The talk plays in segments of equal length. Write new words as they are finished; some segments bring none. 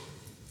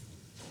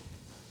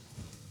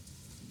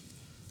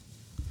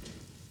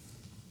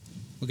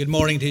Well, good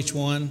morning to each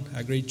one.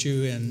 I greet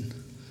you in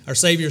our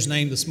Savior's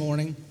name this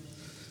morning.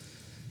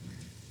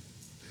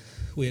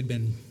 We had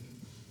been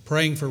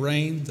praying for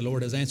rain. The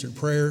Lord has answered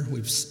prayer.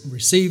 We've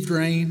received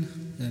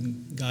rain,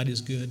 and God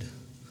is good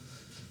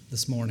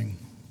this morning.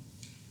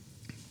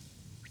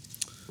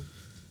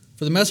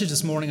 For the message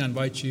this morning, I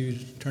invite you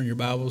to turn your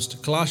Bibles to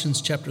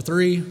Colossians chapter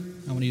 3.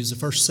 I'm going to use the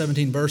first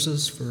 17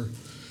 verses for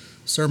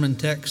sermon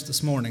text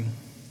this morning.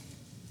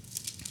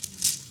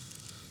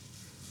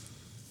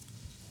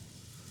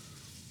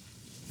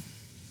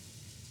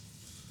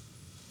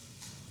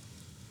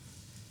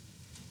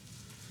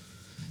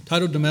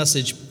 Titled the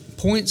message,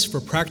 Points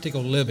for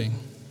Practical Living.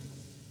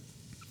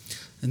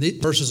 And these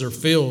verses are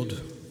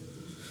filled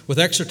with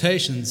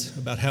exhortations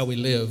about how we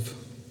live.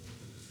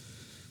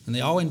 And they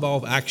all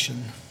involve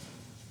action.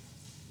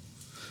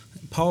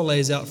 Paul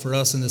lays out for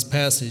us in this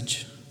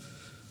passage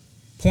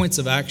points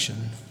of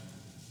action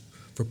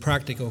for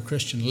practical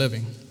Christian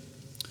living.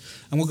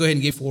 And we'll go ahead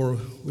and give before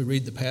we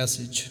read the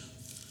passage.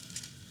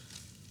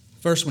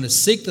 First one is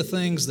seek the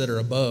things that are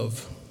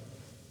above.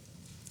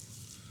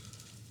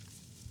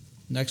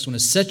 Next one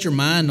is set your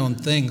mind on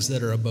things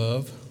that are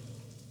above.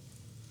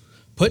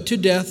 Put to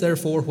death,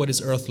 therefore, what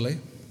is earthly.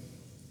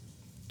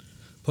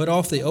 Put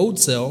off the old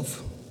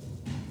self.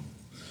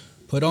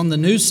 Put on the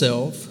new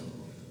self.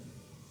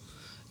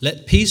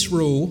 Let peace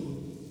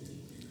rule.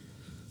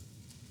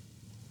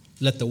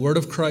 Let the word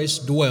of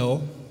Christ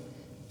dwell.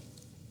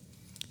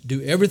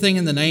 Do everything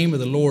in the name of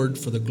the Lord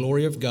for the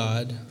glory of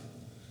God,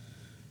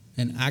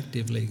 and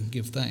actively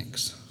give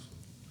thanks.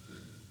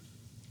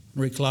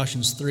 Read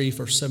Colossians 3,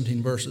 first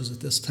 17 verses at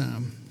this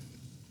time.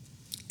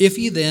 If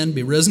ye then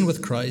be risen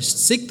with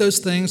Christ, seek those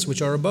things which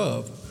are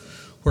above,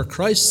 where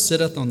Christ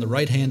sitteth on the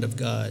right hand of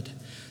God.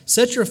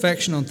 Set your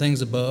affection on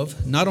things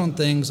above, not on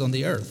things on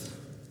the earth.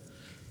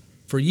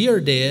 For ye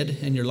are dead,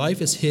 and your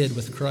life is hid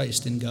with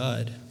Christ in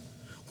God.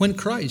 When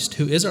Christ,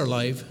 who is our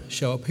life,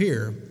 shall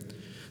appear,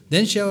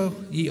 then shall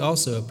ye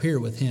also appear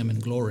with him in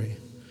glory.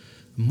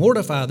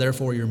 Mortify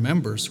therefore your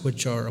members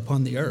which are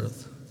upon the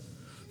earth: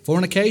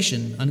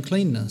 fornication,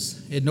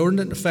 uncleanness,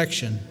 inordinate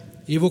affection,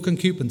 evil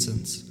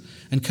concupiscence,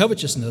 and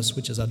covetousness,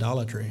 which is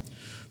idolatry.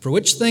 For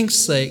which things'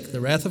 sake the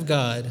wrath of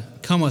God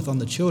cometh on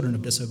the children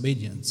of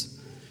disobedience,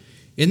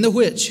 in the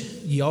which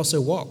ye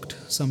also walked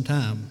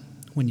sometime,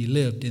 when ye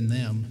lived in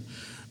them.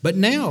 But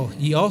now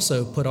ye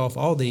also put off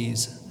all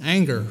these: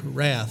 anger,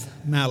 wrath,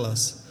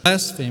 malice,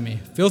 blasphemy,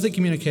 filthy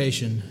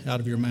communication out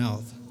of your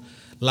mouth.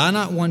 Lie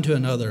not one to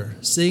another,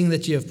 seeing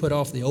that ye have put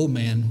off the old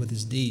man with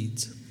his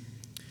deeds,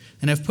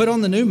 and have put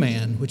on the new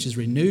man, which is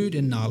renewed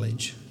in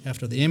knowledge,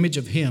 after the image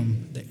of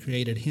him that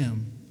created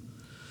him.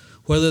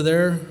 Where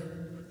there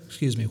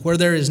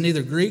is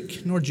neither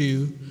Greek nor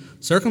Jew,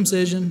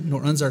 circumcision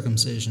nor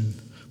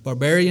uncircumcision,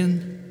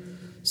 barbarian,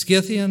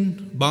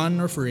 Scythian, bond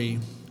nor free,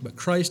 but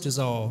Christ is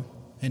all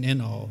and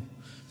in all.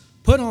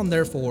 Put on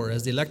therefore,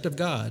 as the elect of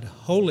God,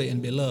 holy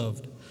and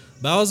beloved,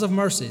 bowels of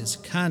mercies,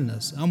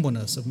 kindness,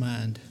 humbleness of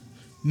mind,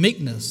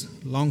 meekness,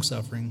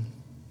 longsuffering,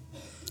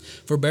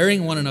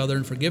 forbearing one another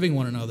and forgiving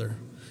one another.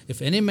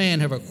 If any man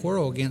have a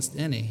quarrel against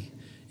any,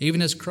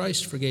 even as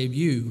Christ forgave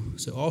you,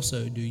 so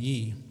also do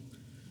ye.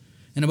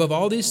 And above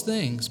all these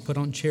things put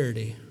on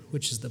charity,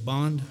 which is the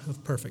bond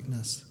of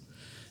perfectness.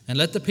 And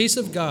let the peace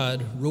of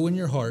God rule in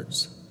your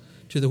hearts,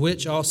 to the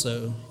which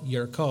also ye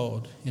are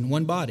called in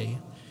one body,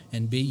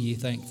 and be ye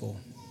thankful.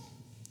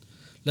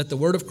 Let the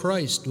word of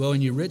Christ dwell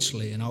in you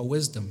richly in all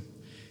wisdom,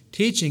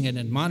 teaching and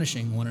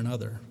admonishing one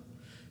another,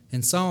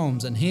 in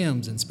psalms and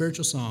hymns and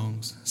spiritual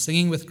songs,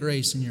 singing with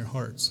grace in your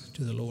hearts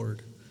to the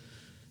Lord.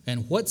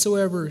 And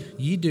whatsoever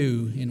ye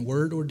do in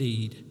word or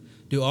deed,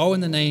 do all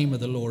in the name of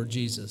the Lord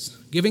Jesus,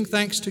 giving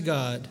thanks to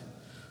God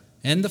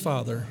and the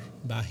Father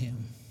by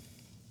him.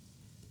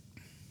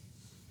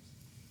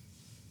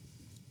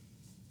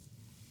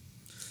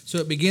 So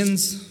it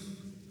begins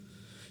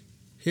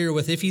here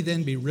with, if ye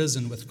then be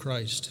risen with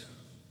Christ.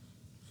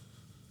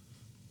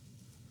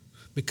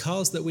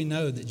 Because that we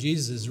know that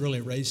Jesus is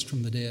really raised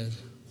from the dead,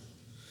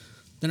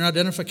 then our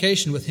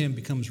identification with him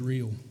becomes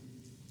real.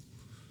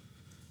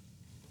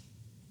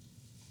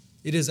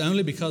 It is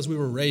only because we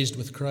were raised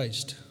with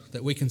Christ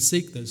that we can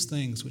seek those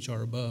things which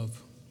are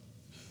above.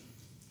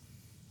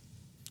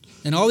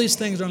 And all these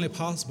things are only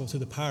possible through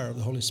the power of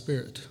the Holy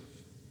Spirit.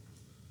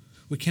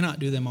 We cannot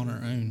do them on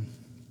our own.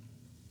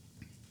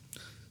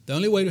 The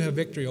only way to have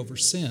victory over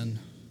sin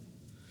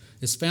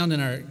is found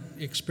in our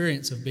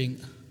experience of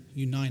being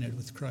united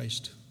with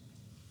Christ.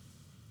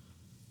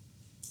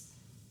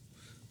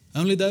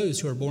 Only those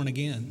who are born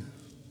again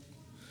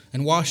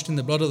and washed in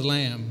the blood of the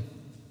Lamb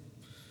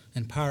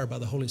and powered by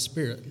the Holy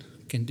Spirit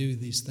can do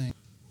these things.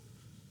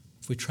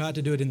 If we try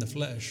to do it in the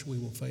flesh, we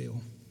will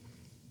fail.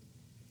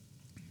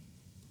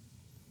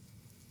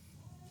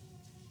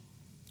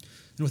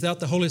 And without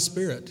the Holy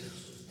Spirit,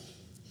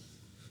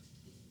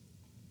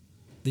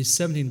 these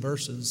 17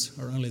 verses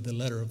are only the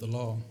letter of the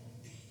law.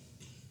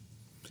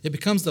 It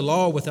becomes the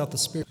law without the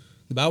Spirit.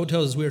 The Bible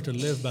tells us we are to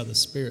live by the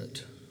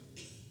Spirit.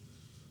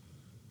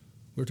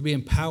 We're to be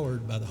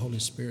empowered by the Holy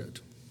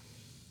Spirit.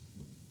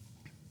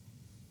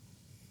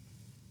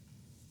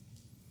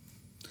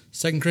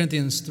 2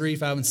 Corinthians 3,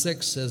 5, and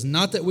 6 says,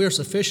 "Not that we are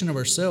sufficient of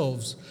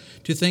ourselves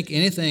to think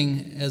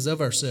anything as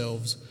of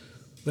ourselves,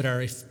 but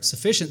our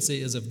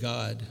sufficiency is of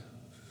God,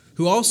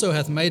 who also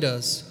hath made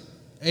us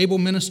able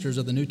ministers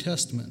of the New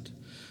Testament,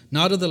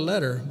 not of the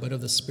letter, but of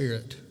the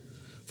Spirit.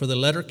 For the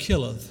letter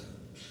killeth,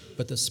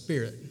 but the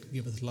Spirit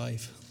giveth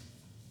life."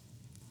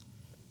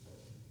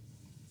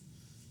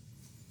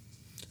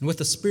 And with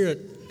the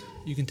Spirit,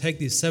 you can take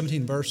these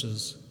 17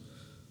 verses,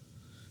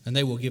 and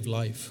they will give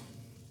life.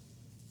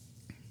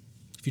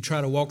 If you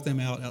try to walk them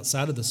out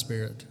outside of the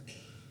Spirit,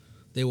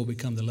 they will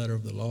become the letter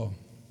of the law.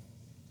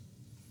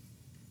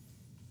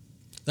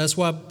 That's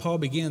why Paul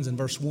begins in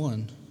verse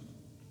 1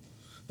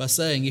 by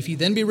saying, "If ye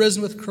then be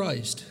risen with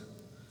Christ,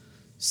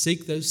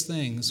 seek those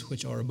things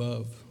which are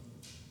above,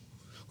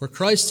 where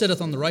Christ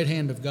sitteth on the right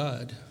hand of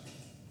God."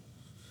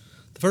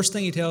 The first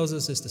thing he tells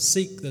us is to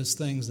seek those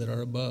things that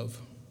are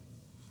above.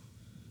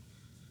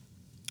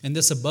 And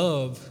this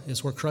above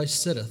is where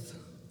Christ sitteth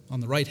on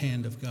the right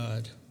hand of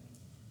God.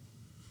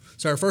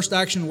 So our first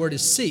action word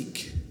is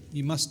seek.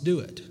 You must do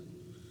it.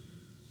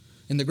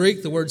 In the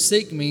Greek, the word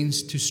seek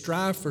means to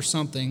strive for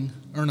something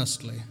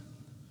earnestly.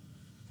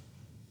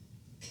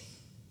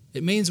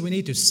 It means we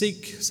need to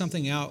seek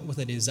something out with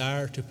a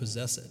desire to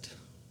possess it.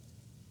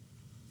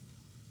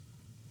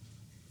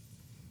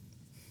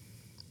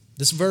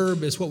 This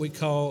verb is what we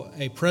call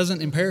a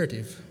present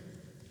imperative,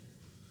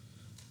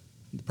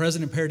 the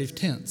present imperative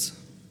tense,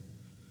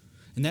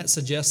 and that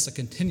suggests a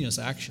continuous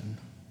action.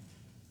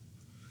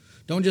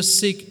 Don't just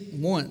seek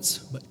once,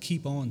 but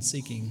keep on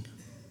seeking.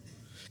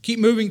 Keep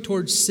moving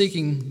towards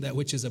seeking that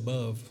which is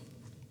above.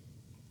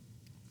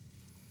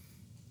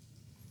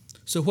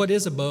 So what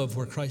is above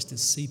where Christ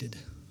is seated?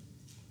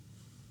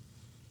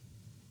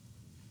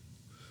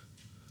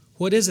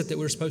 What is it that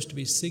we're supposed to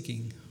be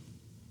seeking?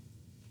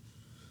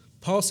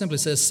 Paul simply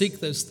says,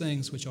 seek those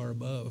things which are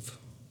above.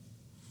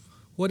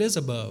 What is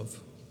above?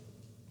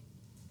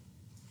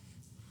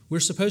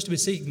 We're supposed to be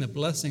seeking the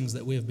blessings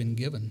that we have been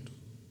given.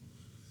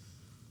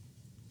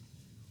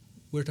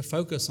 We're to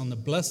focus on the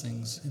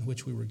blessings in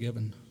which we were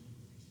given.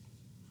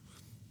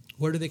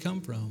 Where do they come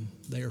from?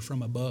 They are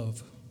from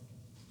above.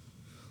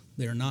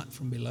 They are not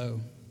from below.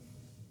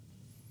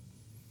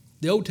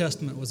 The Old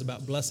Testament was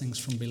about blessings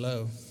from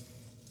below.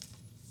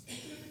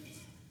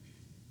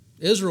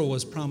 Israel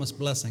was promised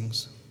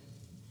blessings.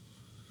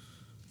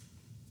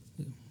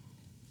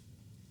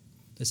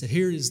 They said,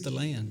 here is the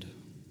land.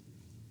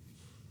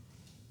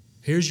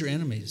 Here's your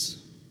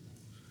enemies.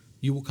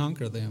 You will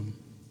conquer them.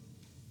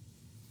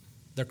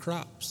 Their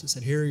crops. They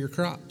said, here are your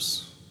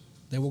crops.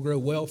 They will grow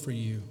well for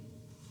you.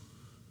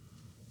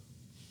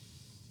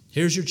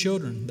 Here's your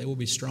children. They will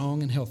be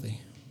strong and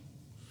healthy.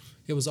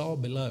 It was all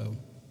below.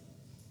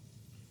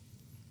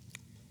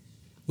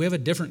 We have a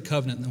different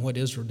covenant than what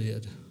Israel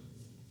did.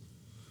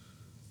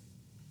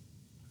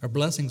 Our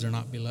blessings are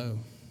not below.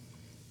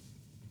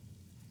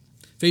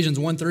 Ephesians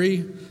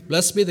 1:3,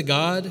 blessed be the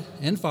God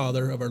and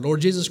Father of our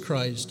Lord Jesus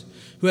Christ,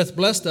 who hath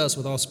blessed us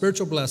with all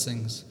spiritual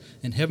blessings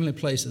in heavenly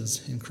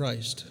places in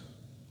Christ.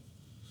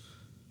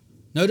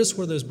 Notice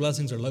where those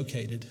blessings are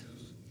located. It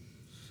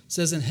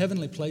says in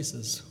heavenly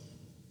places.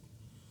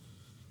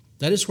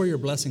 That is where your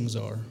blessings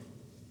are.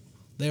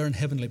 They are in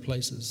heavenly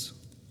places.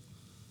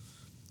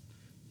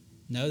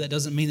 No, that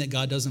doesn't mean that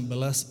God doesn't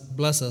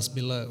bless us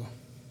below.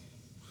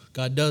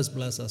 God does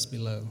bless us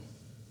below.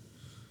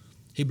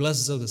 He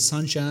blesses us with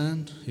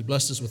sunshine. He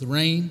blesses us with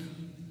rain.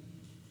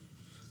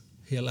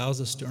 He allows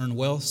us to earn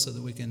wealth so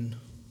that we can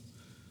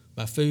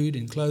buy food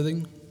and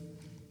clothing.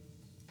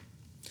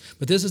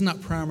 But this is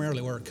not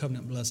primarily where our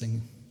covenant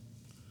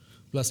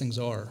blessings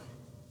are.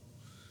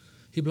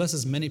 He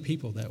blesses many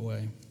people that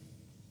way.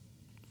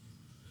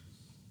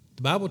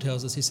 The Bible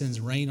tells us he sends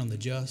rain on the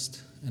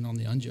just and on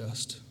the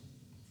unjust.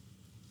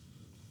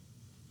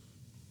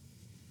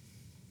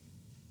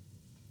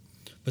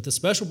 But the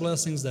special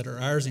blessings that are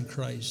ours in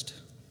Christ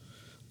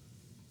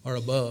are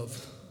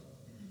above.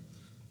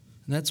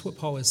 And that's what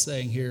Paul is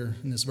saying here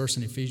in this verse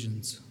in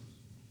Ephesians.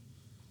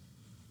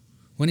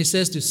 When he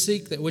says to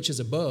seek that which is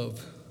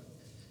above,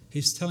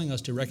 he's telling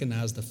us to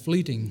recognize the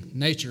fleeting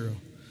nature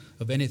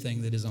of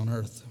anything that is on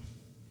earth.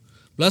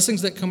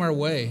 Blessings that come our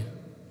way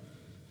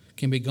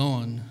can be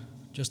gone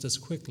just as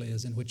quickly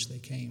as in which they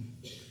came.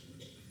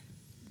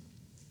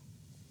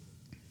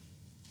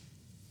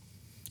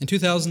 In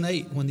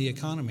 2008, when the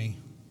economy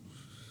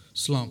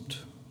slumped,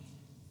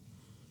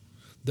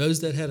 those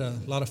that had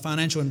a lot of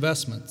financial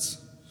investments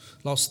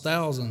lost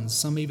thousands,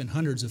 some even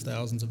hundreds of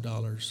thousands of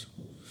dollars.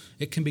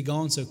 It can be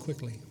gone so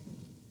quickly.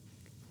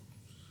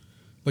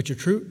 But your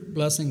true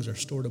blessings are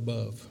stored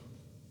above.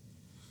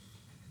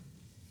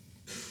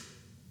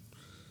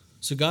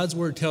 So God's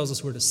word tells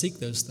us we're to seek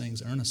those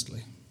things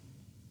earnestly.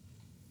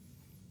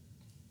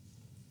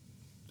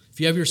 If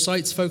you have your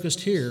sights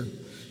focused here,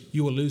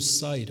 you will lose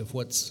sight of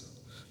what's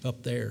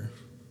up there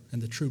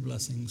and the true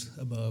blessings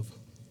above.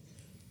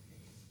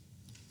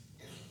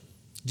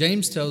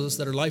 James tells us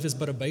that our life is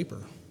but a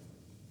vapor.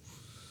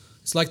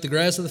 It's like the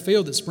grass of the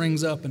field that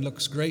springs up and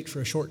looks great for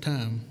a short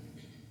time,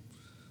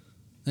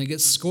 And it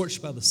gets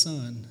scorched by the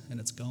sun, and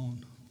it's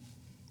gone.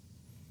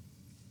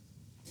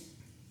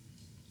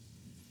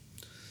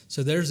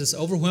 So there's this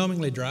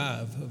overwhelmingly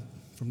drive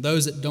from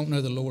those that don't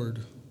know the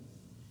Lord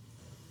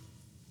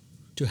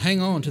to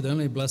hang on to the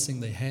only blessing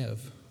they have,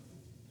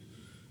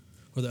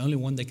 or the only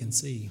one they can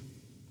see,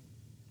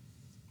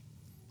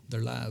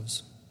 their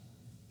lives.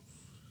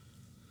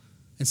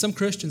 And some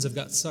Christians have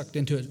got sucked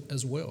into it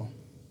as well.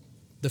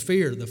 The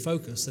fear, the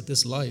focus that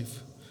this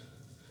life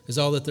is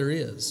all that there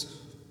is,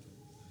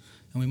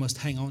 and we must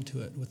hang on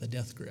to it with a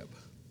death grip.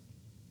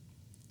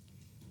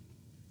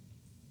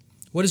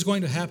 What is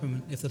going to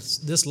happen if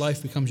this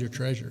life becomes your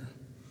treasure?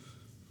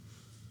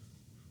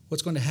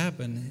 What's going to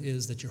happen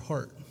is that your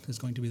heart is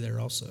going to be there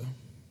also.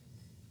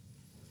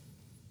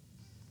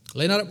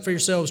 Lay not up for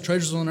yourselves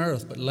treasures on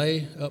earth, but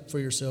lay up for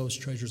yourselves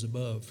treasures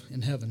above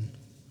in heaven.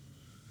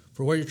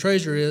 For where your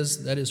treasure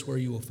is, that is where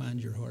you will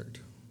find your heart.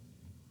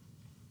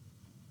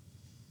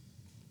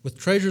 With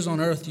treasures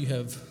on earth, you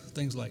have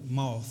things like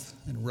moth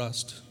and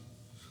rust.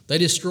 They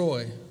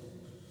destroy.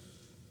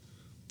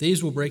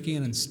 Thieves will break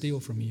in and steal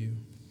from you.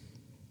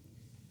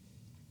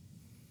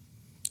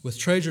 With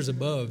treasures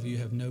above, you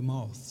have no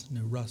moth,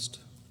 no rust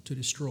to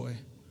destroy.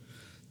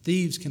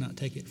 Thieves cannot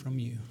take it from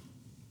you.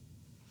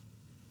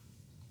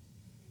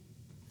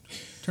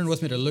 Turn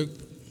with me to Luke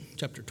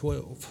chapter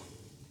 12.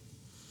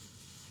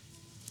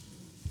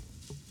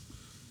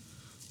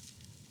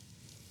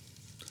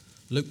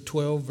 Luke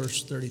 12,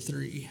 verse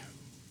 33.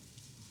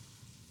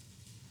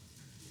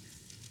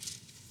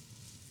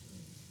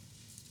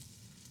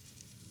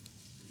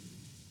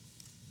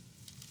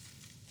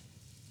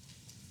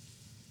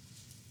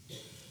 It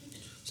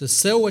says,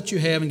 sell what you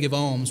have and give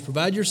alms.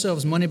 Provide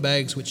yourselves money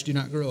bags which do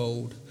not grow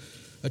old,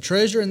 a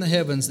treasure in the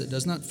heavens that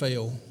does not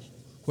fail,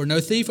 where no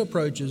thief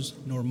approaches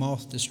nor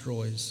moth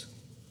destroys.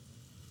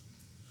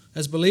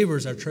 As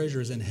believers, our treasure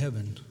is in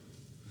heaven,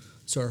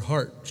 so our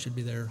heart should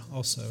be there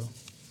also.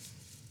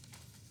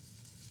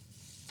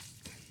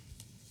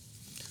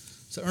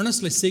 So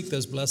earnestly seek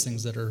those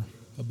blessings that are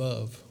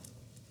above.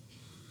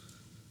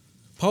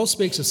 Paul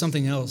speaks of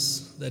something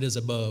else that is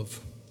above,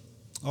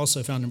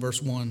 also found in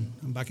verse 1.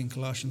 I'm back in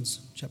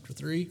Colossians chapter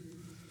 3.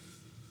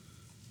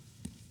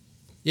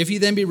 If ye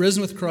then be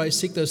risen with Christ,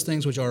 seek those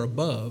things which are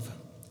above,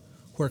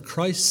 where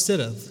Christ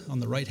sitteth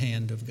on the right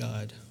hand of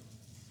God.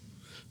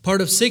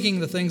 Part of seeking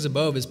the things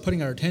above is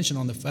putting our attention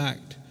on the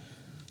fact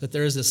that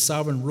there is this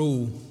sovereign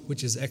rule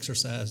which is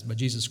exercised by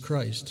Jesus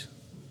Christ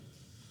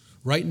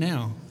right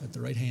now at the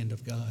right hand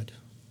of God.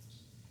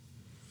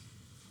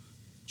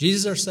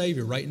 Jesus, our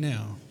Savior, right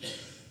now,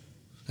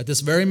 at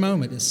this very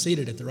moment, is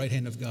seated at the right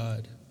hand of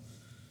God.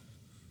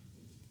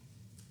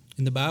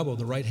 In the Bible,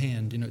 the right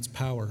hand denotes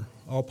power,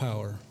 all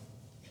power.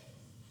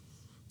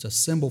 It's a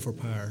symbol for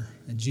power,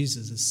 and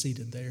Jesus is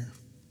seated there.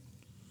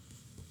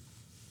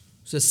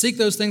 It says, seek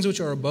those things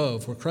which are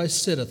above, where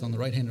Christ sitteth on the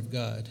right hand of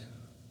God.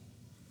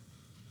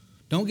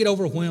 Don't get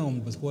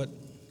overwhelmed with what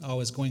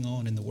all is going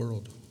on in the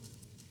world.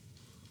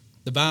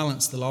 The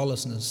violence, the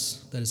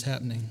lawlessness that is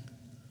happening.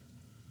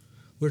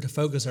 We're to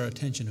focus our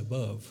attention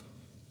above,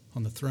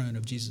 on the throne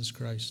of Jesus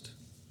Christ.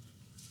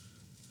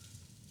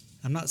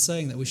 I'm not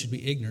saying that we should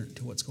be ignorant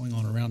to what's going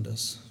on around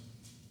us.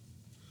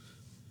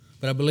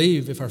 But I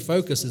believe if our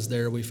focus is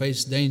there, we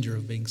face danger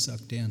of being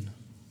sucked in,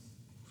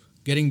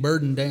 getting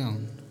burdened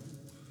down,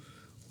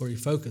 where you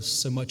focus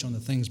so much on the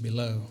things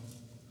below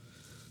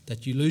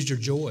that you lose your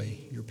joy,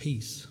 your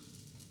peace.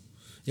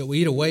 It will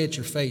eat away at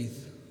your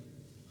faith.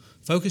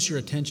 Focus your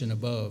attention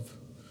above,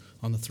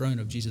 on the throne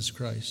of Jesus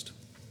Christ.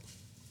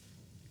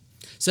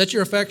 Set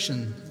your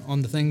affection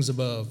on the things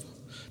above,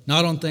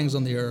 not on things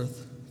on the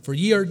earth. For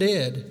ye are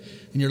dead,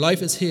 and your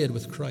life is hid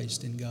with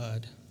Christ in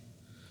God.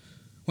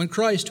 When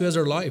Christ, who is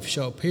our life,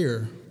 shall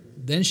appear,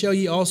 then shall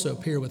ye also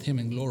appear with him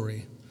in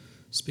glory.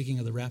 Speaking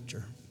of the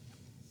rapture.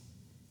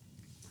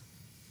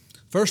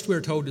 First, we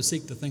are told to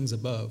seek the things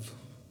above.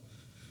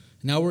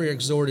 Now we are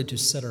exhorted to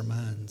set our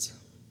minds.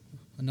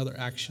 Another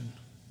action.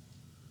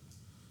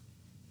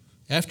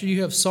 After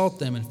you have sought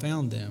them and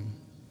found them,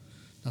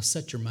 now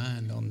set your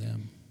mind on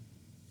them.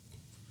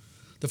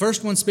 The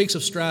first one speaks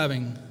of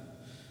striving,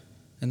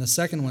 and the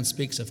second one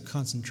speaks of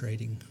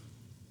concentrating.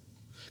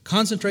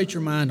 Concentrate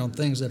your mind on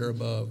things that are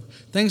above,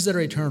 things that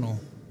are eternal,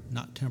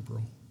 not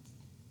temporal.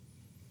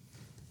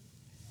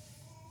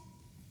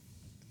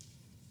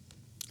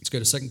 Let's go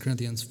to 2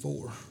 Corinthians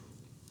 4,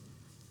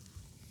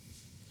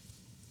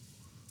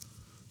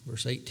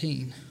 verse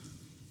 18.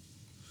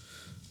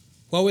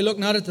 While we look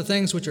not at the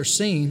things which are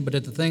seen, but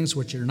at the things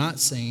which are not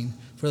seen,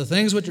 for the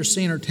things which are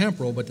seen are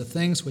temporal, but the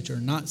things which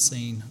are not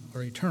seen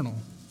are eternal.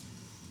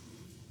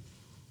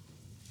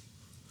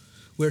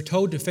 We're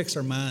told to fix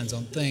our minds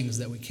on things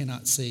that we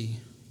cannot see.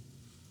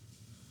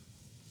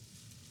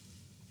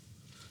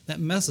 That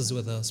messes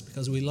with us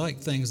because we like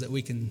things that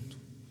we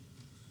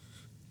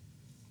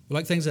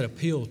like things that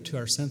appeal to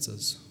our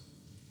senses.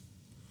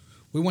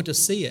 We want to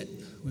see it.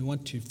 We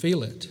want to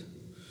feel it.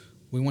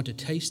 We want to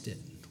taste it.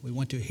 We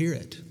want to hear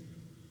it.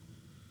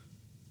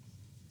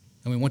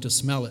 And we want to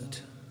smell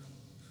it.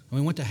 And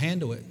we want to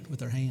handle it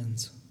with our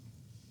hands.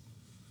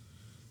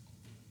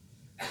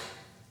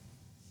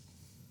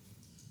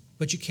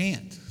 But you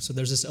can't. So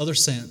there's this other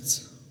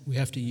sense we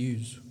have to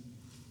use.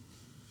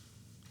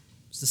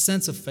 It's the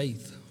sense of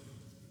faith.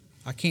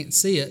 I can't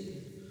see it.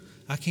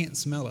 I can't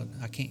smell it.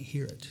 I can't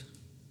hear it.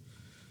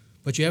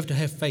 But you have to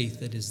have faith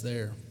that is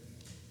there.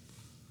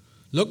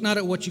 Look not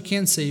at what you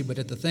can see, but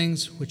at the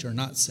things which are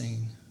not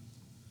seen.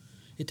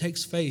 It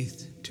takes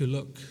faith to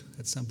look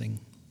at something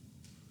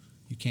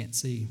you can't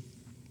see.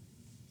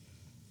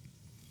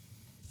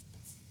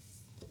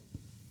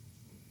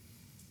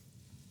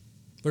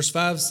 Verse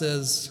 5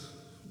 says,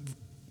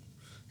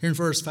 here in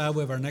verse 5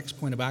 we have our next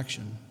point of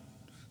action.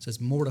 It says,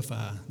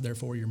 mortify,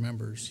 therefore, your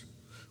members,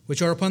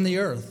 which are upon the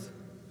earth.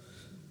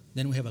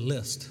 Then we have a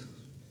list.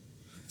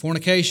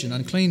 Fornication,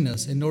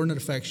 uncleanness, inordinate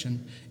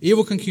affection,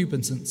 evil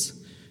concupiscence,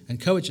 and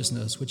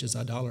covetousness, which is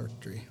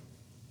idolatry.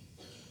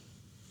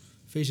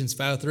 Ephesians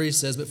 5:3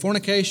 says, but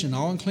fornication,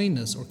 all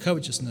uncleanness, or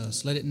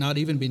covetousness, let it not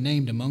even be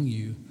named among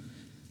you,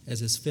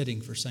 as is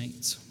fitting for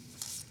saints.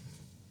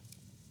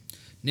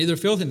 Neither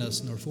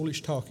filthiness, nor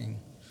foolish talking,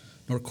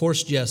 nor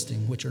coarse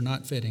jesting, which are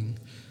not fitting,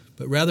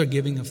 but rather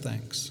giving of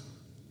thanks.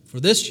 For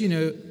this you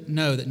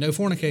know that no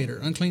fornicator,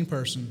 unclean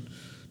person,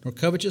 nor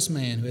covetous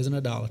man who is an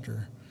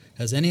idolater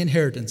has any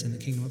inheritance in the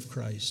kingdom of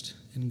Christ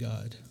and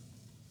God.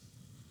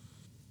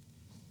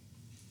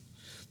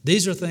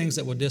 These are things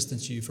that will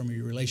distance you from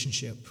your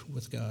relationship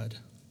with God.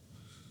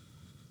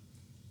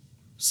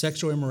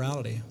 Sexual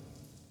immorality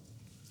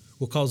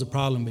will cause a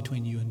problem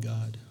between you and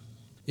God.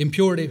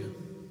 Impurity,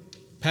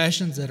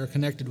 passions that are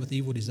connected with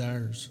evil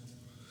desires.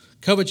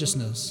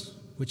 Covetousness,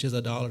 which is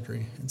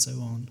idolatry, and so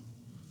on.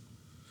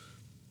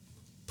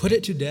 Put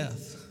it to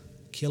death.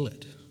 Kill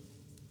it.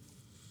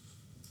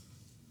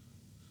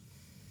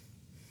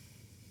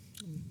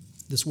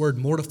 This word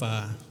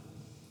mortify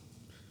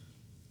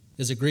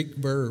is a Greek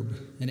verb,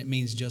 and it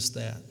means just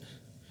that,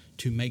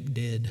 to make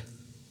dead.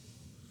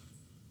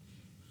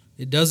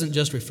 It doesn't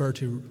just refer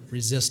to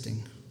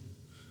resisting.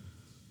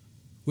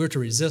 We're to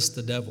resist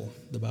the devil,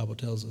 the Bible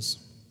tells us.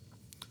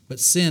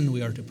 But sin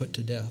we are to put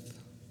to death.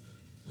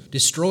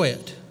 Destroy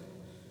it.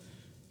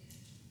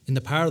 In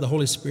the power of the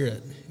Holy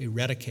Spirit,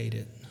 eradicate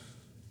it.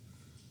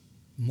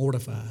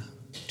 Mortify,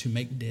 to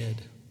make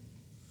dead.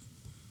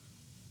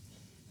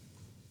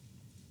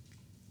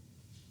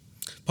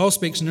 Paul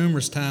speaks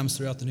numerous times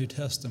throughout the New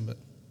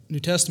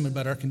Testament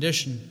about our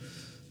condition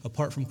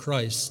apart from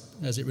Christ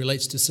as it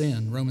relates to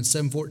sin. Romans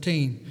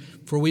 7:14,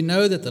 for we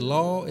know that the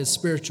law is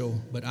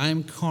spiritual, but I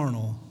am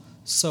carnal,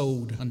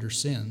 sold under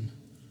sin.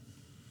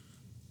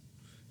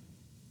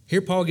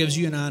 Here Paul gives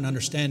you and I an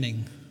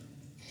understanding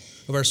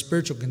of our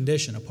spiritual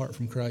condition apart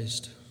from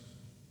Christ.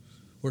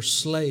 We're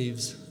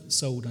slaves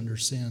sold under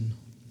sin.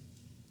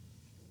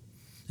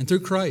 And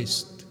through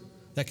Christ,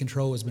 that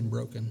control has been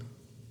broken.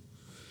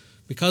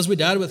 Because we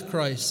died with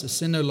Christ, the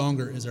sin no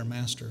longer is our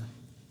master.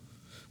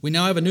 We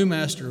now have a new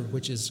master,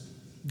 which is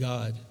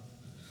God.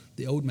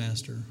 The old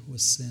master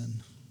was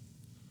sin.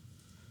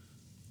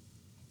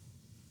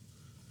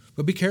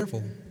 But be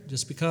careful.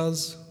 Just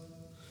because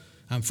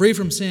I'm free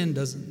from sin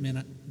doesn't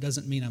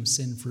mean I'm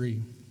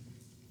sin-free.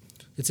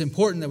 It's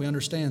important that we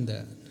understand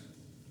that.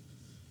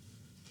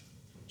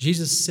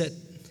 Jesus set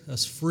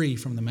us free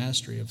from the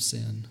mastery of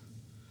sin,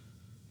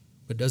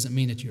 but doesn't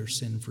mean that you're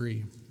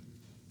sin-free.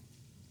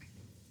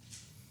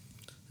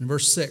 In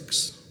verse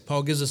 6,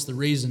 Paul gives us the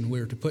reason we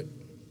are to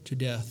put to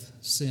death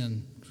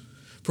sin.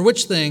 For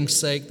which things'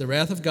 sake the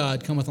wrath of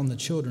God cometh on the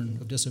children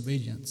of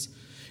disobedience,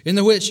 in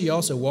the which ye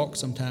also walked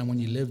sometime when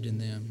ye lived in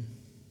them.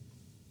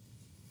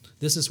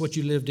 This is what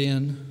you lived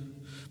in,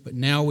 but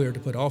now we are to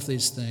put off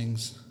these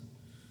things,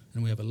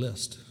 and we have a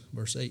list.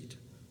 Verse 8.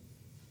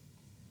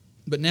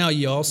 But now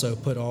ye also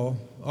put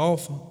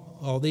off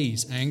all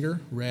these: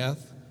 anger,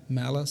 wrath,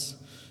 malice,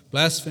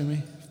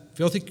 blasphemy,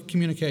 filthy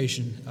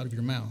communication out of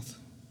your mouth.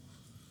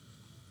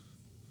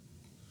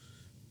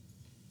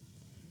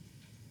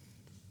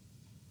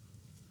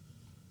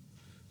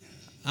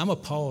 I'm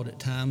appalled at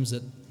times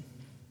at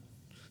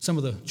some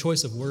of the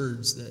choice of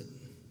words that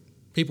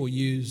people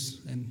use,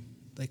 and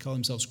they call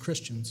themselves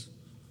Christians.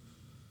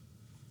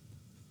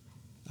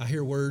 I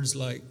hear words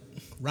like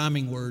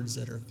rhyming words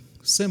that are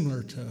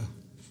similar to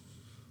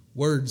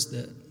words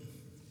that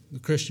the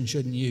Christian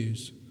shouldn't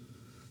use.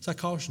 So I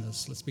caution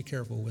us, let's be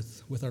careful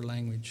with our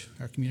language,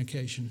 our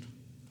communication.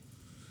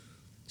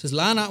 It says,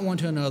 lie not one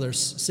to another,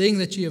 seeing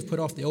that ye have put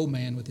off the old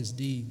man with his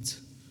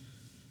deeds.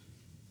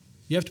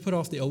 You have to put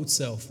off the old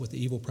self with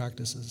the evil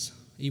practices,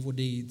 evil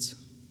deeds.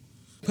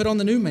 Put on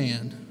the new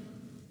man,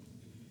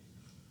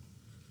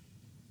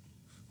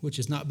 which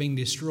is not being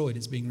destroyed,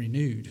 it's being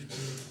renewed.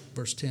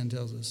 Verse 10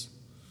 tells us.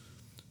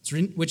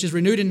 Which is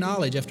renewed in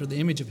knowledge after the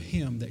image of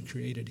him that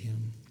created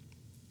him.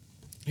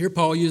 Here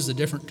Paul used a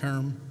different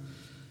term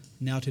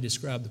now to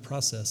describe the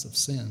process of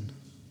sin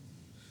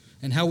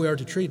and how we are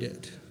to treat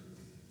it.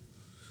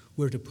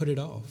 We're to put it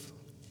off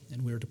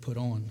and we're to put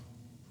on.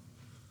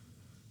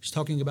 He's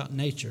talking about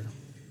nature.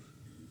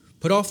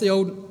 Put off the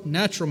old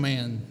natural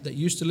man that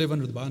used to live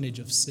under the bondage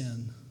of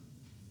sin.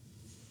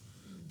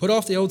 Put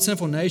off the old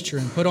sinful nature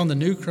and put on the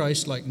new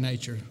Christ-like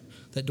nature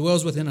that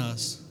dwells within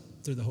us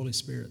through the Holy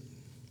Spirit.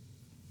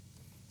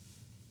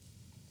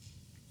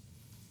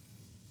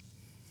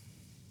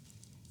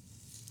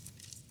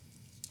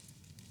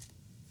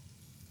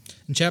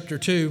 In chapter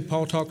 2,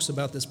 Paul talks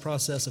about this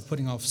process of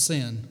putting off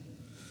sin.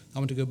 I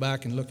want to go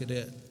back and look at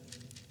it.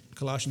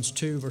 Colossians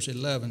 2, verse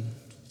 11.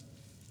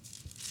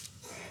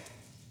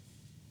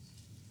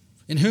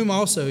 In whom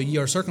also ye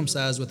are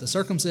circumcised with a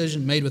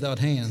circumcision made without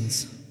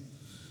hands.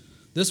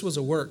 This was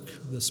a work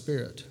of the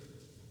Spirit.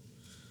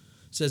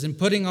 It says, in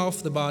putting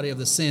off the body of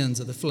the sins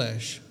of the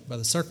flesh by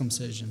the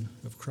circumcision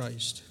of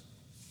Christ.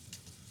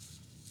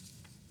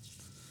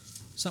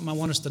 Something I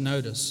want us to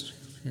notice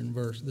in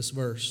this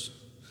verse.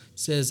 It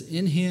says,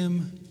 in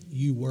him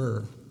you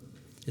were.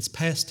 It's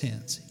past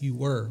tense. You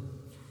were.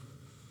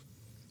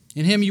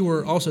 In him you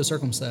were also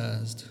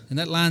circumcised. And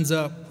that lines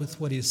up with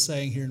what he is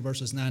saying here in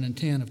verses 9 and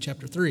 10 of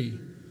chapter 3,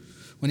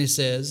 when he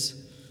says,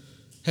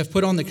 have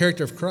put on the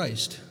character of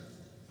Christ,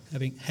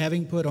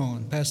 having put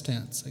on, past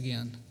tense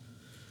again,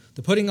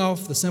 the putting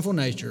off the sinful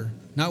nature,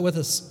 not with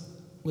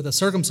a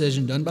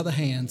circumcision done by the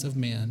hands of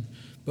men,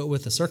 but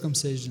with the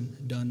circumcision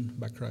done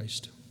by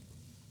Christ.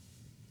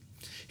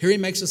 Here he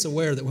makes us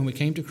aware that when we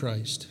came to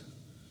Christ,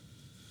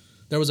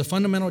 there was a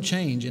fundamental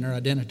change in our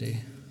identity.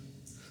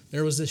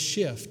 There was this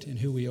shift in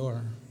who we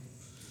are.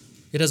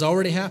 It has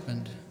already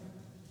happened.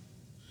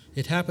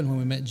 It happened when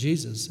we met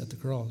Jesus at the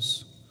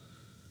cross,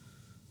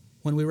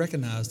 when we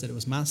recognized that it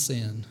was my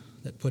sin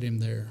that put him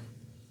there.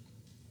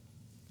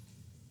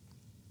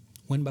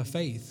 When by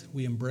faith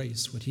we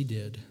embrace what he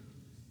did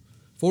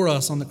for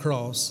us on the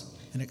cross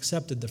and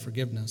accepted the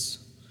forgiveness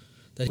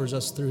that offers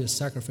us through his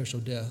sacrificial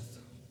death.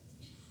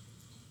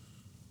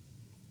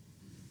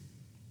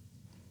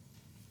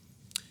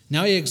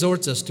 Now he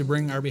exhorts us to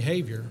bring our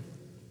behavior,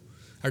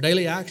 our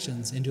daily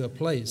actions, into a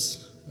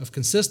place of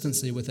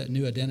consistency with that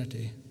new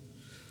identity.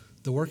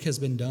 The work has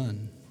been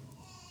done.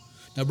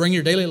 Now bring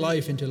your daily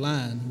life into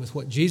line with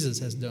what Jesus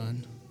has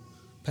done,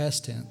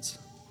 past tense.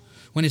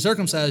 When he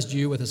circumcised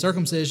you with a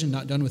circumcision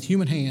not done with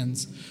human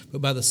hands,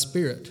 but by the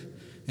Spirit,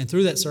 and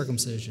through that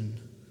circumcision,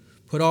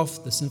 put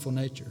off the sinful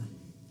nature.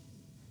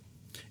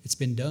 It's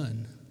been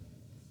done.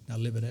 Now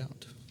live it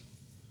out.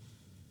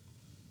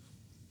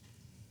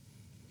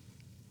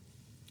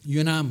 You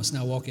and I must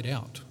now walk it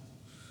out.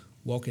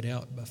 Walk it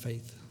out by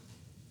faith.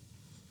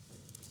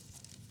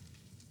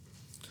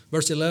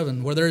 Verse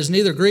 11, where there is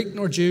neither Greek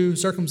nor Jew,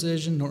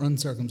 circumcision nor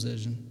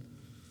uncircumcision.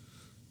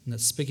 And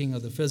that's speaking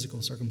of the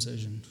physical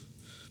circumcision.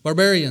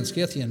 Barbarian,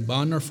 Scythian,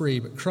 bond nor free,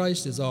 but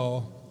Christ is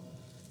all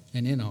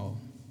and in all.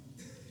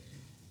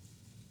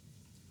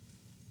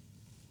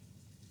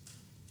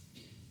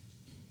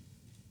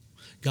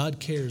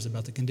 God cares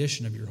about the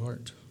condition of your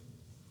heart.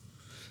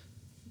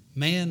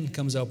 Man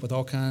comes up with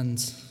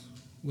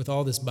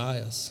all this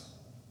bias.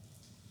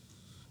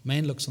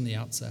 Man looks on the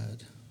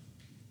outside.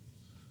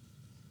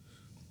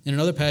 In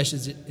another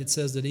passage, it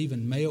says that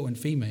even male and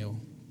female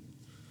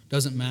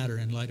doesn't matter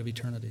in light of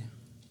eternity.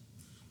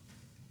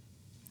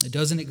 It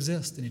doesn't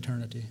exist in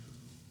eternity.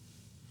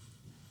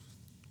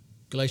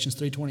 Galatians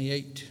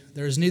 3:28,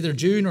 there is neither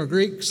Jew nor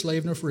Greek,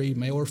 slave nor free,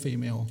 male or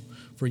female,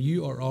 for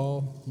you are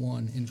all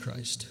one in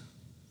Christ.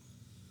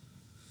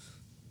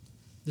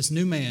 This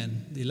new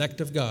man, the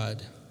elect of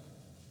God,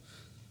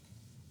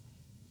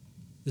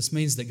 this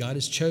means that God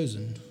has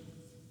chosen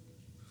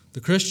the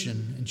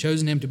Christian and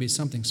chosen him to be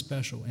something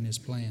special in his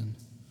plan.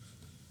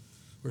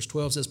 Verse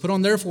 12 says, put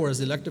on therefore as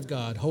the elect of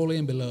God, holy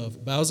and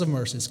beloved, bowels of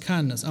mercies,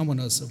 kindness,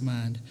 humbleness of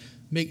mind,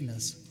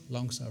 meekness,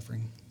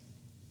 long-suffering.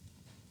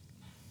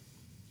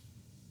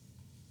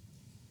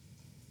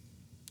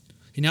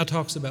 He now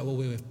talks about what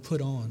we have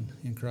put on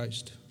in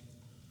Christ.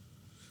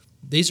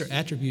 These are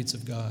attributes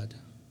of God.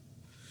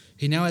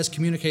 He now has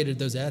communicated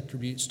those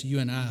attributes to you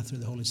and I through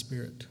the Holy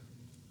Spirit.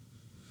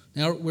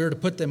 Now we're to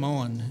put them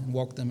on and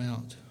walk them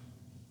out.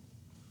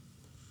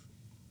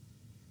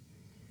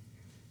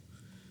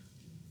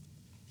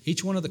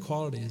 Each one of the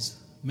qualities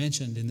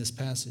mentioned in this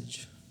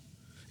passage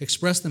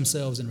express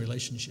themselves in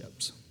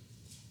relationships.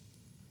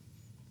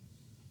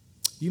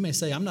 You may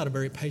say, I'm not a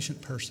very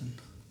patient person.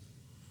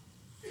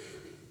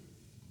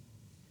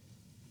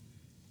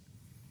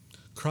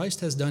 Christ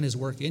has done his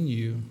work in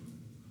you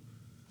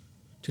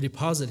to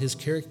deposit his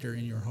character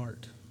in your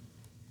heart.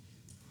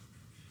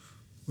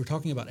 We're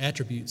talking about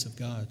attributes of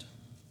God.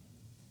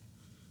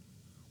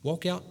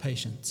 Walk out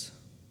patience.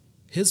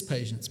 His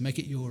patience, make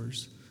it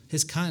yours.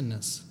 His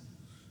kindness,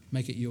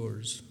 make it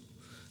yours.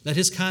 Let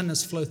his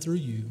kindness flow through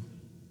you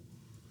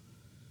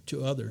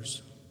to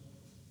others.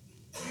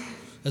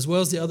 As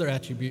well as the other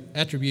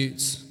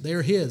attributes, they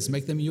are his.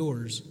 Make them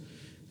yours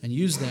and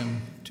use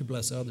them to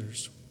bless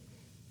others.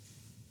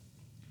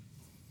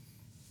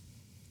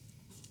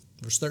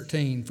 Verse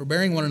 13,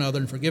 forbearing one another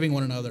and forgiving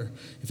one another.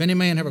 If any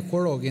man have a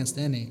quarrel against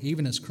any,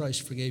 even as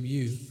Christ forgave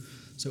you,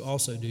 so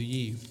also do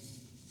ye.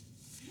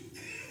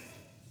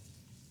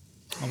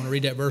 I'm going to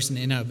read that verse in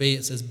the NIV.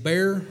 It says,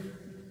 bear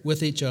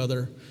with each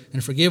other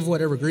and forgive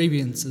whatever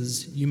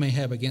grievances you may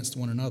have against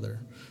one another.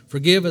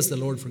 Forgive as the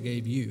Lord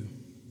forgave you.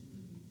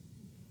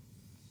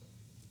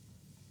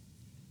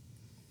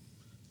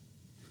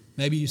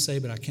 Maybe you say,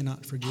 but I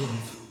cannot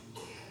forgive.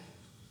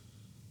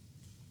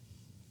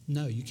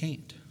 No, you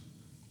can't.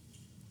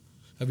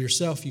 Of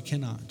yourself, you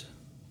cannot.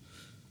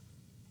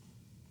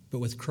 but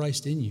with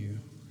Christ in you,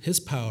 his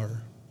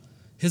power,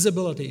 his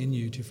ability in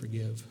you to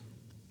forgive.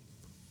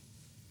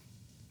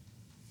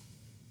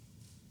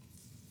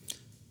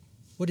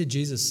 What did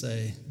Jesus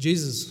say?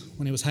 Jesus,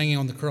 when he was hanging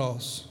on the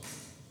cross,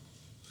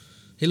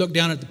 he looked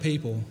down at the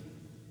people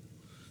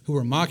who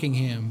were mocking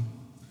him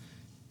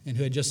and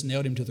who had just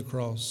nailed him to the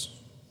cross.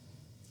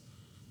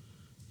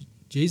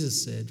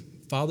 Jesus said,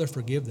 "Father,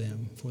 forgive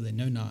them, for they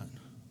know not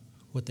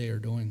what they are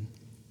doing."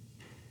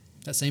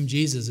 That same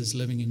Jesus is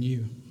living in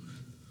you.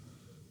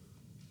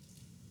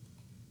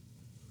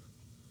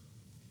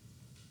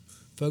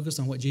 Focus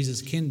on what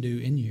Jesus can do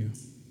in you.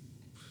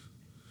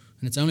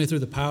 And it's only through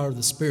the power of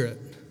the Spirit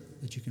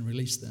that you can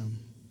release them.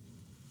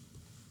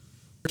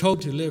 We're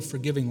told to live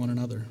forgiving one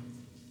another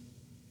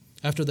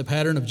after the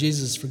pattern of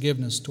Jesus'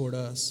 forgiveness toward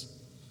us.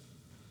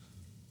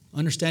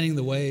 Understanding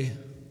the way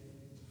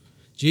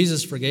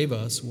Jesus forgave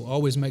us will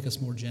always make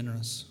us more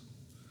generous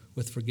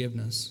with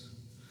forgiveness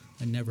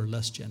and never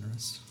less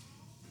generous.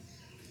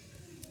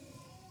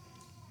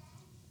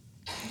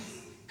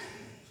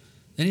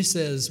 Then he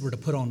says we're to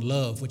put on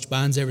love, which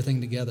binds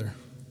everything together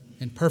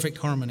in perfect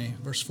harmony.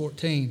 Verse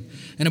 14,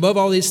 and above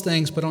all these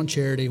things, put on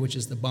charity, which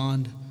is the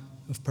bond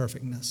of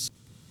perfectness.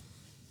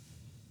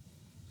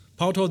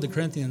 Paul told the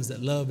Corinthians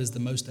that love is the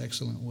most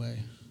excellent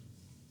way.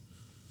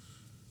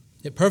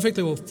 It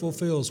perfectly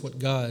fulfills what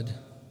God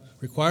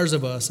requires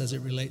of us as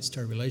it relates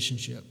to our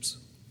relationships,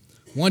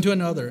 one to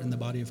another in the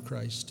body of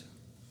Christ.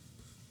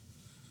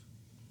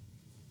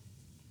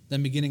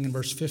 Then beginning in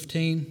verse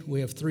 15,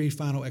 we have 3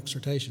 final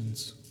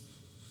exhortations.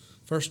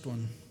 First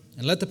one,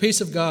 and let the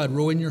peace of God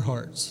rule in your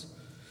hearts,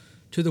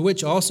 to the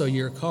which also ye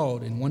are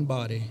called in one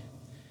body,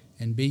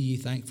 and be ye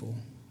thankful.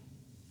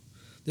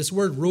 This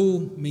word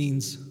rule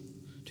means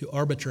to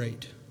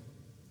arbitrate.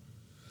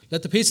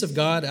 Let the peace of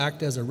God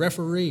act as a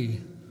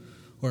referee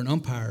or an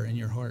umpire in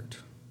your heart.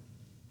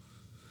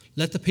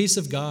 Let the peace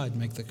of God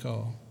make the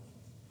call.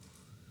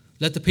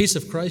 Let the peace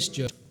of Christ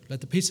judge. Let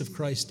the peace of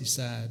Christ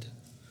decide.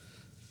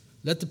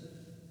 Let the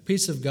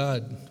peace of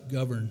God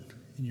govern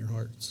in your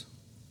hearts.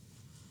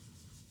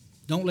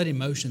 Don't let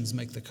emotions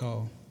make the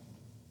call,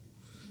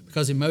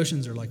 because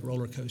emotions are like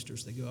roller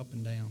coasters. They go up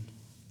and down.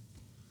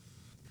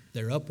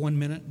 They're up one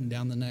minute and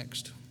down the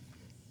next.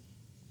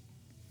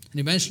 And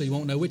eventually you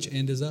won't know which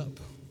end is up.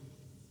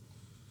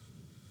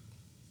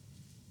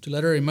 To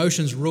let our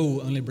emotions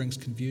rule only brings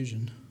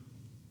confusion.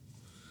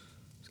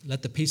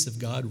 Let the peace of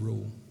God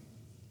rule.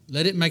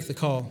 Let it make the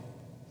call.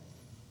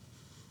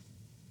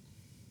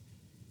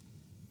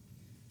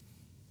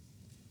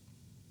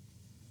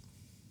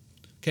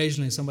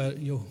 Occasionally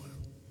you'll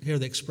hear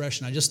the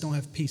expression, I just don't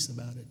have peace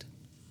about it.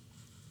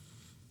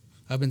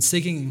 I've been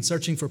seeking and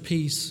searching for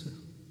peace,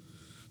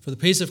 for the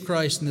peace of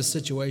Christ in this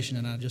situation,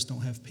 and I just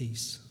don't have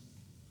peace.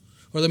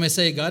 Or they may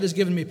say, God has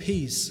given me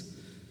peace,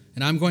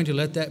 and I'm going to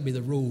let that be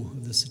the rule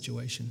of this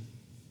situation.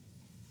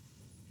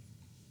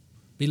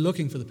 Be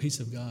looking for the peace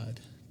of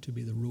God to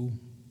be the rule,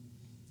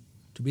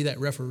 to be that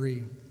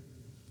referee.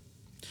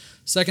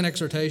 Second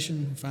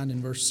exhortation, we find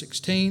in verse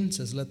 16,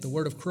 says, let the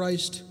word of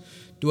Christ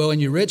dwell in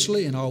you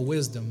richly in all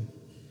wisdom,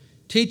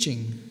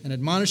 teaching and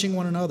admonishing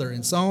one another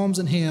in psalms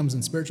and hymns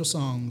and spiritual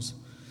songs,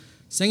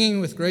 singing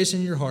with grace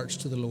in your hearts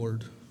to the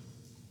Lord.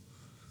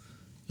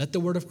 Let the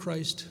word of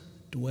Christ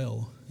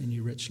dwell in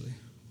you richly.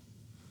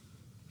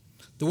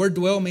 The word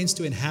dwell means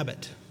to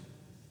inhabit.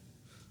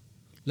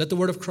 Let the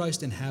word of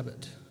Christ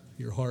inhabit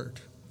your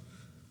heart.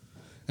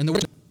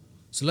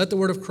 So let the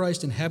word of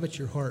Christ inhabit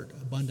your heart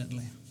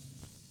abundantly.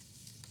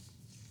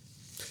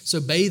 So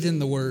bathe in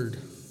the word.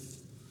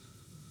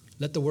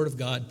 Let the word of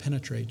God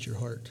penetrate your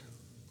heart,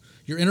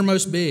 your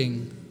innermost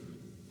being.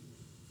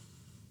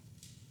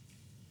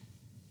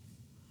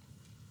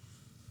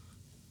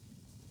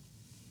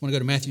 I want to go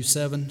to Mathew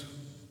 7,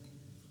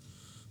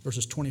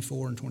 verses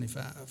 24 and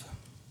 25.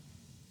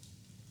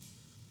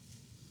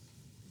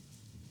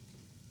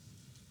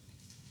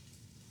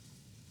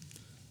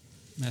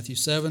 Matthew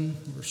 7,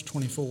 verse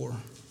 24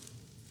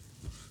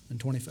 and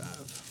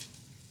 25.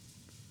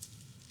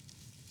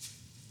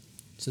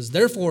 It says,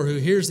 therefore, who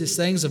hears these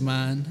sayings of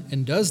mine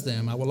and does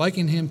them, I will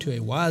liken him to a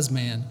wise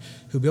man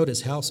who built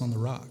his house on the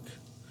rock.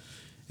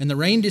 And the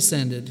rain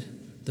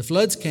descended, the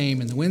floods came,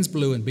 and the winds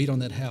blew and beat on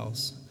that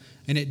house,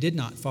 and it did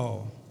not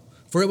fall,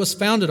 for it was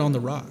founded on the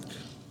rock.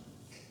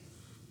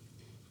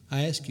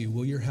 I ask you,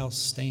 will your house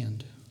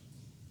stand?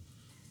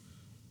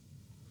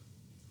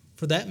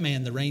 For that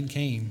man the rain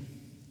came,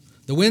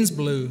 the winds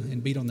blew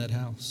and beat on that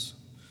house,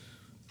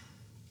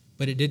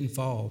 but it didn't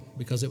fall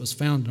because it was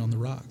founded on the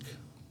rock.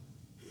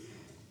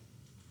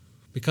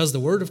 Because the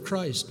word of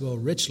Christ dwells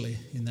richly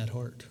in that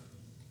heart.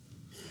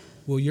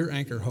 Will your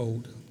anchor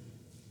hold?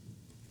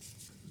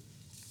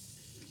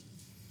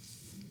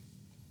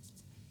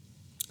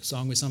 A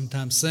song we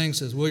sometimes sing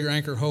says, will your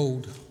anchor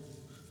hold?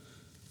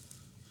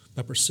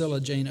 By Priscilla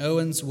Jane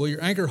Owens. Will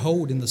your anchor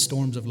hold in the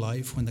storms of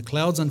life, when the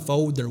clouds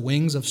unfold their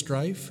wings of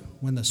strife,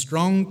 when the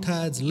strong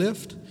tides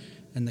lift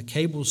and the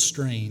cables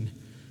strain?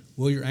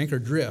 Will your anchor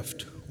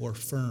drift or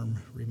firm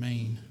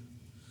remain?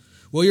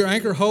 Will your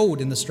anchor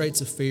hold in the straits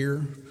of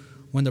fear,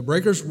 when the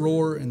breakers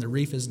roar and the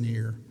reef is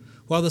near,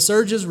 while the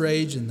surges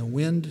rage and the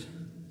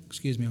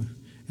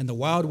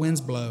wild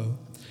winds blow,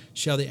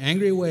 shall the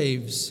angry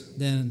waves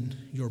then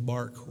your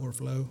bark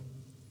o'erflow?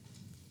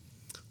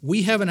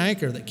 We have an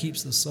anchor that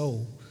keeps the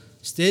soul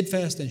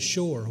steadfast and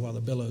sure while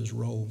the billows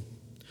roll,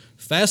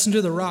 fastened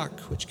to the rock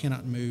which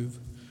cannot move,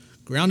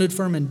 grounded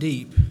firm and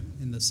deep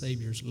in the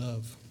Savior's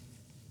love.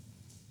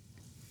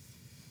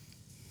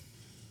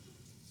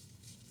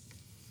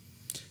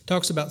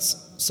 Talks about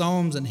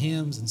psalms and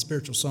hymns and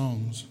spiritual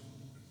songs.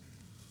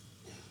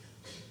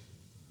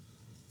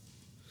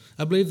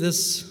 I believe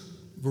this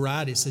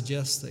variety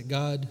suggests that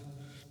God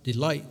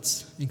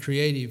delights in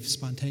creative,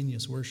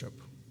 spontaneous worship.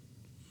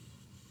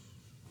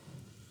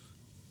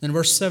 In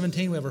verse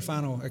 17, we have our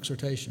final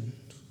exhortation.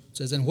 It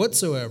says, "And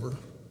whatsoever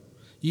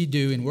ye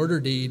do in word or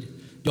deed,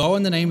 do all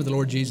in the name of the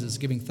Lord Jesus,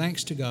 giving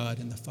thanks to God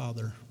and the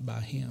Father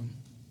by him."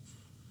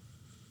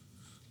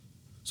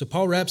 So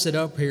Paul wraps it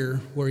up here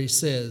where he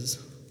says,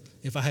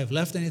 if I have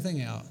left anything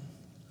out,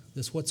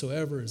 this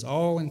whatsoever is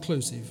all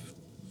inclusive.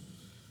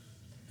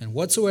 And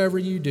whatsoever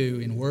you do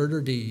in word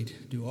or deed,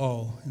 do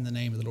all in the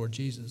name of the Lord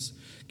Jesus,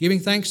 giving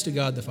thanks to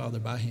God the Father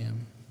by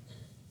him.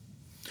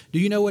 Do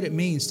you know what it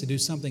means to do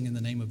something in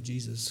the name of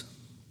Jesus?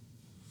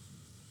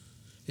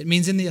 It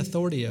means in the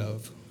authority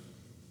of.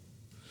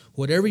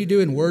 Whatever you do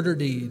in word or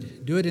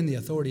deed, do it in the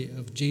authority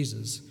of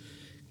Jesus,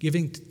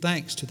 giving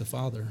thanks to the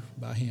Father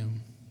by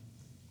him.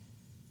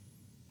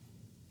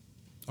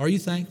 Are you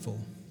thankful?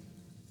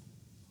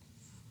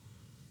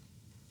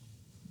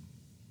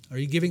 Are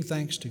you giving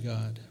thanks to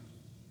God?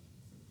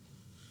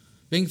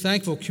 Being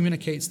thankful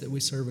communicates that we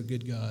serve a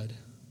good God.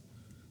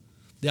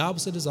 The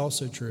opposite is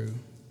also true.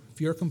 If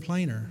you're a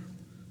complainer,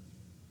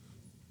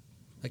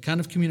 that kind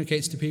of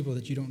communicates to people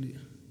that you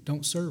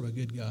don't serve a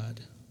good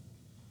God.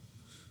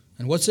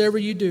 And whatsoever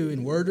you do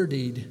in word or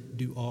deed,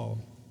 do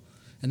all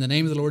in the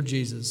name of the Lord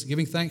Jesus,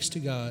 giving thanks to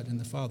God and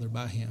the Father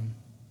by him.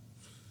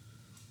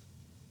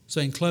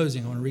 So in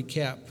closing, I want to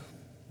recap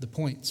the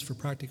points for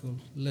practical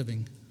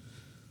living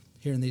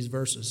here in these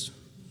verses.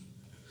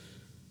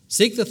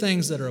 Seek the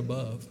things that are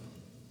above.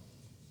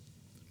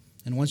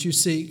 And once you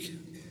seek,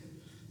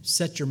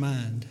 set your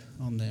mind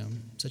on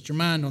them. Set your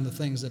mind on the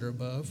things that are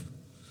above.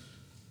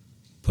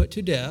 Put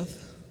to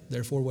death,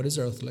 therefore, what is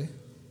earthly.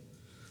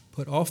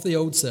 Put off the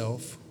old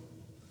self.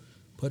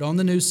 Put on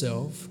the new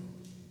self.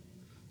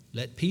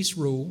 Let peace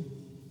rule.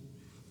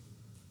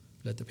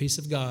 Let the peace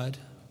of God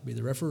be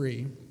the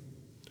referee.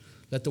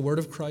 Let the word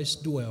of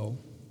Christ dwell,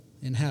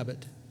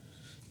 inhabit.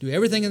 Do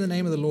everything in the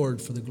name of the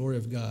Lord for the glory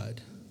of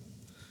God,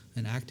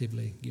 and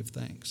actively give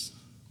thanks.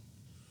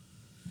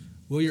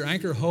 Will your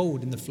anchor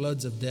hold in the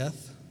floods of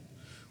death?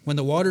 When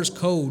the water's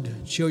cold,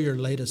 chill your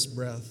latest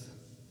breath.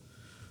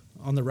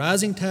 On the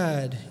rising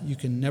tide, you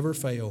can never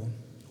fail,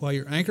 while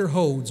your anchor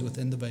holds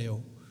within the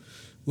veil.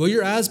 Will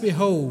your eyes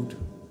behold,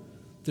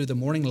 through the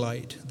morning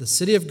light, the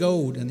city of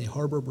gold and the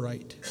harbor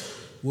bright?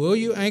 Will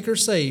you anchor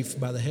safe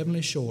by the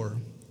heavenly shore,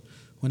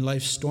 when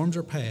life's storms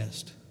are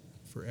past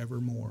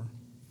forevermore?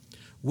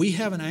 We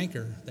have an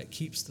anchor that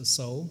keeps the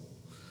soul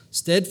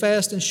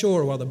steadfast and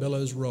sure while the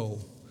billows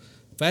roll,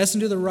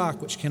 fastened to the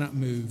rock which cannot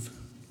move,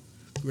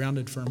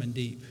 grounded firm and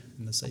deep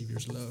in the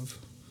Savior's love.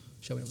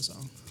 Shall we have a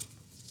song?